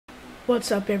What's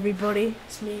up, everybody?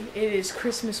 It's me. It is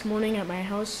Christmas morning at my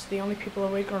house. The only people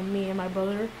awake are me and my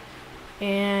brother.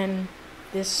 And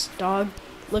this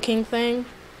dog-looking thing.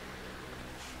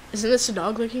 Isn't this a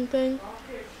dog-looking thing?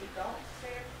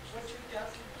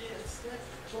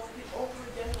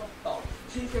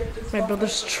 My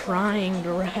brother's trying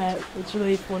to rap. It's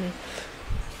really funny.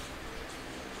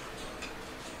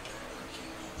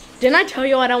 Didn't I tell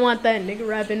you I don't want that nigga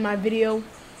rap in my video?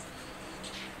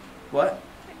 What?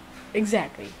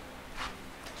 Exactly.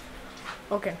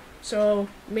 Okay, so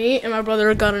me and my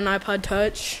brother got an iPod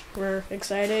Touch. We're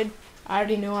excited. I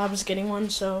already knew I was getting one,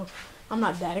 so I'm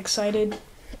not that excited.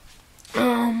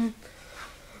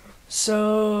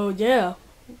 So yeah,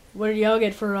 what did y'all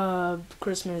get for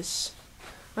Christmas?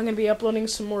 I'm gonna be uploading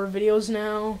some more videos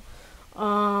now.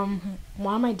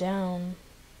 Why am I down?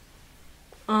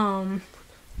 I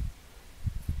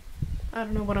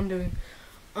don't know what I'm doing.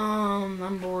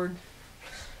 I'm bored.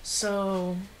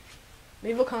 So,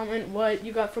 leave a comment what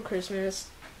you got for Christmas.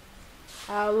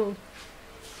 I'll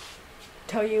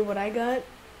tell you what I got.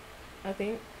 I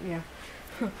think, yeah.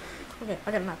 Okay,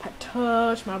 I got an iPod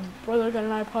Touch. My brother got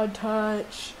an iPod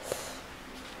Touch.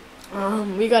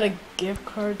 We got a gift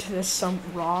card to this some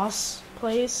Ross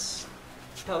place.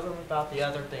 Tell them about the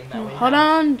other thing that we Hold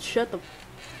on, shut the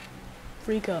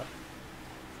freak up.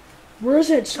 Where is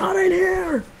it? It's not in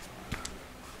here.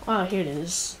 Oh, here it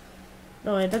is.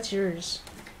 No, wait, that's yours.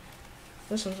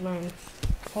 This one's mine.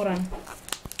 Hold on.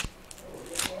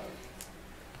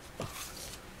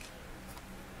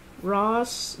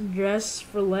 Ross Dress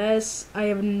for Less. I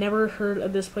have never heard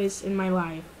of this place in my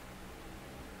life.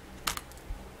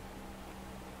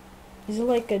 Is it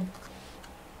like a...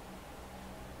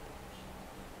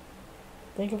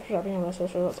 Thank you for shopping on Ross Dress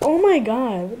for Less. Oh my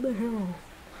god, what the hell?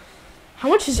 How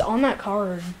much is on that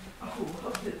card?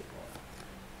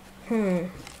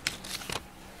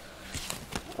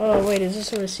 Oh, wait, is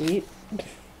this a receipt?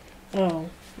 Oh.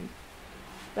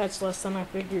 That's less than I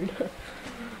figured.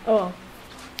 Oh.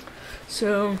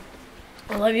 So,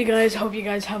 I love you guys. Hope you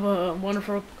guys have a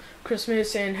wonderful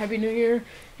Christmas and Happy New Year.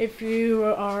 If you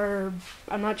are,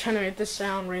 I'm not trying to make this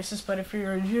sound racist, but if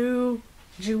you're a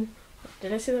Jew,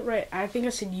 did I say that right? I think I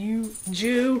said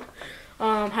Jew.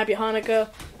 Happy Hanukkah.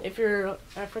 If you're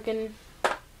African,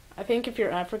 I think if you're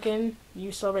African,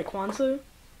 you celebrate Kwanzaa.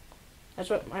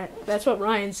 That's what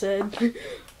Ryan said.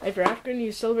 If you're African,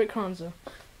 you celebrate Kwanzaa.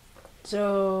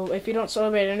 So if you don't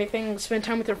celebrate anything, spend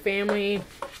time with your family,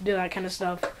 do that kind of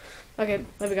stuff. Okay,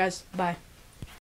 love you guys. Bye.